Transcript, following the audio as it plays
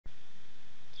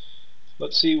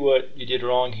Let's see what you did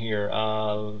wrong here.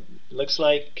 Looks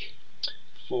like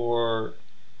for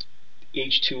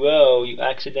H2O you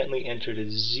accidentally entered a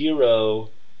 0,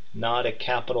 not a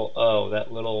capital O.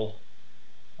 That little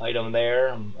item there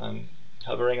I'm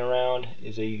hovering around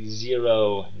is a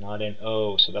 0, not an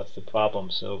O, so that's the problem.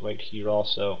 So right here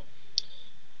also.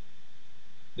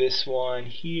 This one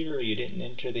here, you didn't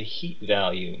enter the heat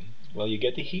value. Well, you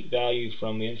get the heat value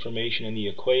from the information in the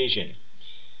equation.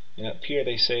 And up here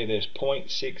they say there's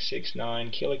 0.669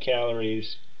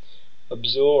 kilocalories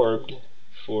absorbed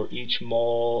for each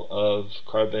mole of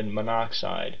carbon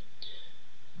monoxide.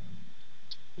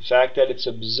 The fact that it's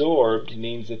absorbed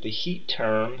means that the heat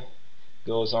term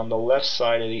goes on the left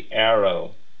side of the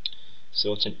arrow.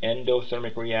 So it's an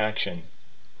endothermic reaction.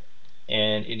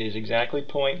 And it is exactly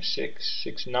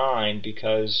 0.669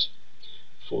 because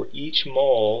for each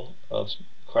mole of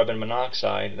carbon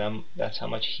monoxide, that's how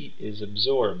much heat is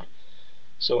absorbed.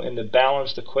 So in the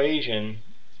balanced equation,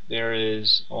 there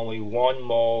is only 1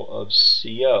 mole of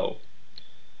CO.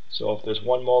 So if there's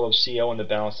 1 mole of CO in the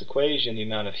balanced equation, the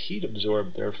amount of heat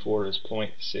absorbed, therefore, is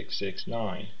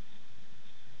 0.669.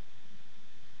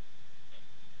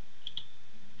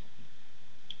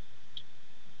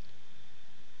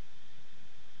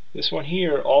 This one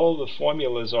here, all of the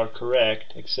formulas are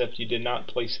correct, except you did not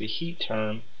place the heat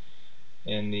term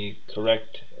in the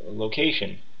correct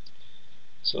location.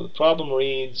 So the problem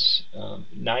reads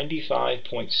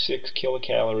 95.6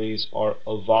 kilocalories are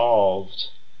evolved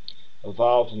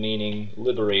meaning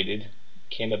liberated,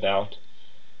 came about,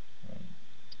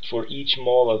 for each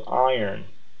mole of iron.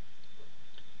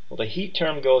 Well, the heat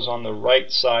term goes on the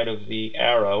right side of the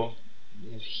arrow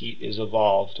if heat is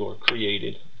evolved or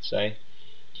created, let's say.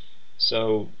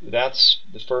 So that's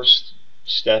the first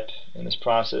step in this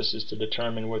process, is to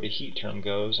determine where the heat term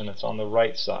goes, and it's on the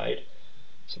right side.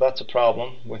 So that's a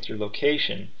problem with your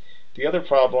location. The other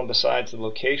problem, besides the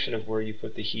location of where you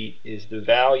put the heat, is the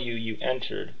value you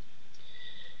entered.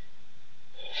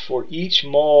 For each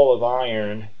mole of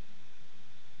iron,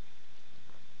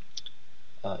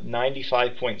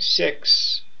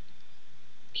 95.6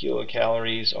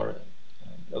 kilocalories are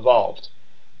evolved.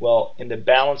 Well, in the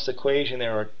balanced equation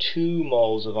there are 2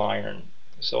 moles of iron.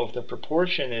 So if the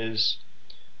proportion is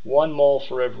 1 mole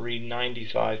for every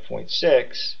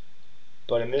 95.6,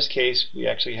 but in this case we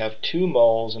actually have 2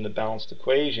 moles in the balanced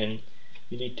equation,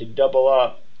 you need to double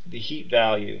up the heat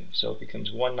value. So it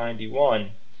becomes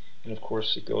 191, and of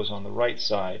course it goes on the right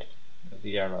side of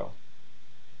the arrow.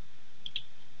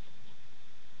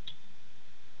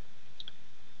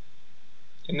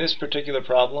 In this particular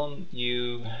problem,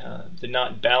 you did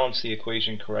not balance the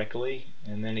equation correctly,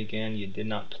 and then again you did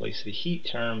not place the heat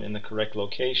term in the correct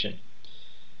location.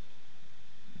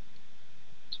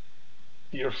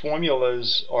 Your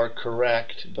formulas are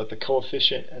correct, but the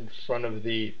coefficient in front of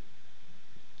the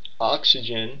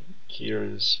oxygen here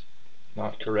is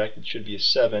not correct. It should be a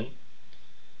 7.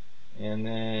 And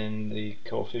then the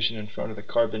coefficient in front of the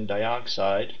carbon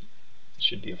dioxide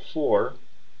should be a 4.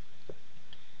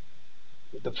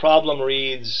 The problem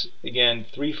reads, again,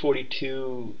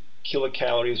 342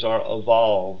 kilocalories are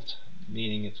evolved,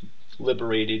 meaning it's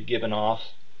liberated, given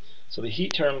off. So the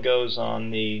heat term goes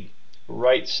on the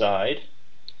right side.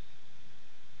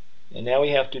 And now we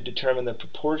have to determine the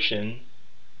proportion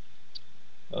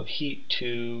of heat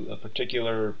to a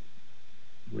particular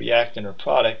reactant or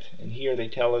product. And here they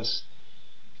tell us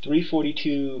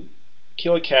 342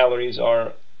 kilocalories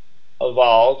are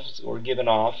evolved or given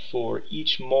off for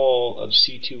each mole of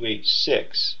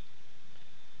C2H6.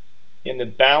 In the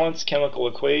balanced chemical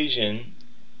equation,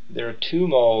 there are 2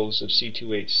 moles of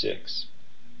C2H6.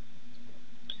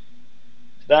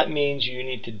 That means you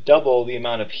need to double the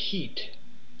amount of heat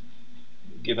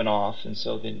given off, and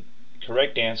so the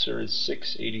correct answer is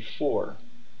 684.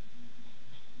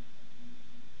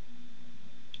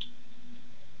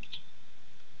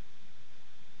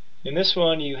 In this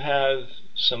one you have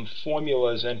some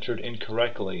formulas entered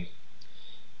incorrectly.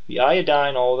 The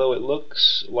iodine, although it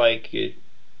looks like it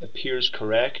appears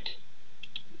correct,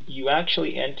 you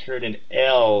actually entered an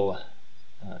L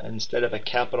instead of a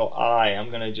capital I. I'm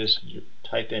going to just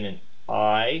type in an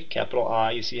I, capital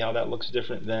I. You see how that looks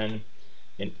different than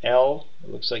an L? It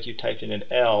looks like you typed in an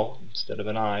L instead of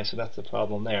an I, so that's the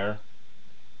problem there.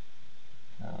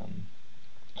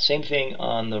 Same thing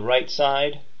on the right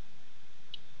side.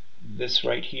 This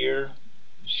right here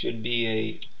should be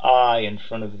a I in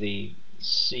front of the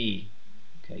C.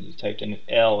 Okay, you typed in an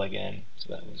L again,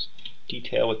 so that was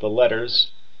detail with the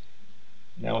letters.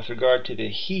 Now with regard to the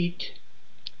heat,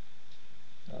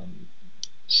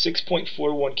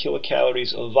 6.41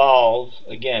 kilocalories evolve.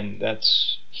 Again,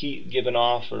 that's heat given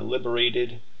off or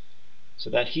liberated. So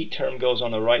that heat term goes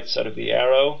on the right side of the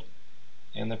arrow,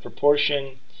 and the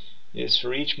proportion is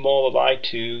for each mole of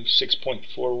I2,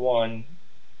 6.41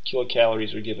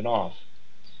 kilocalories are given off.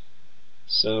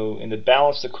 So in the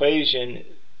balanced equation,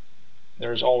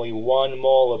 there's only 1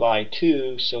 mole of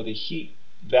I2, so the heat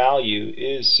value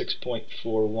is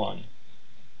 6.41.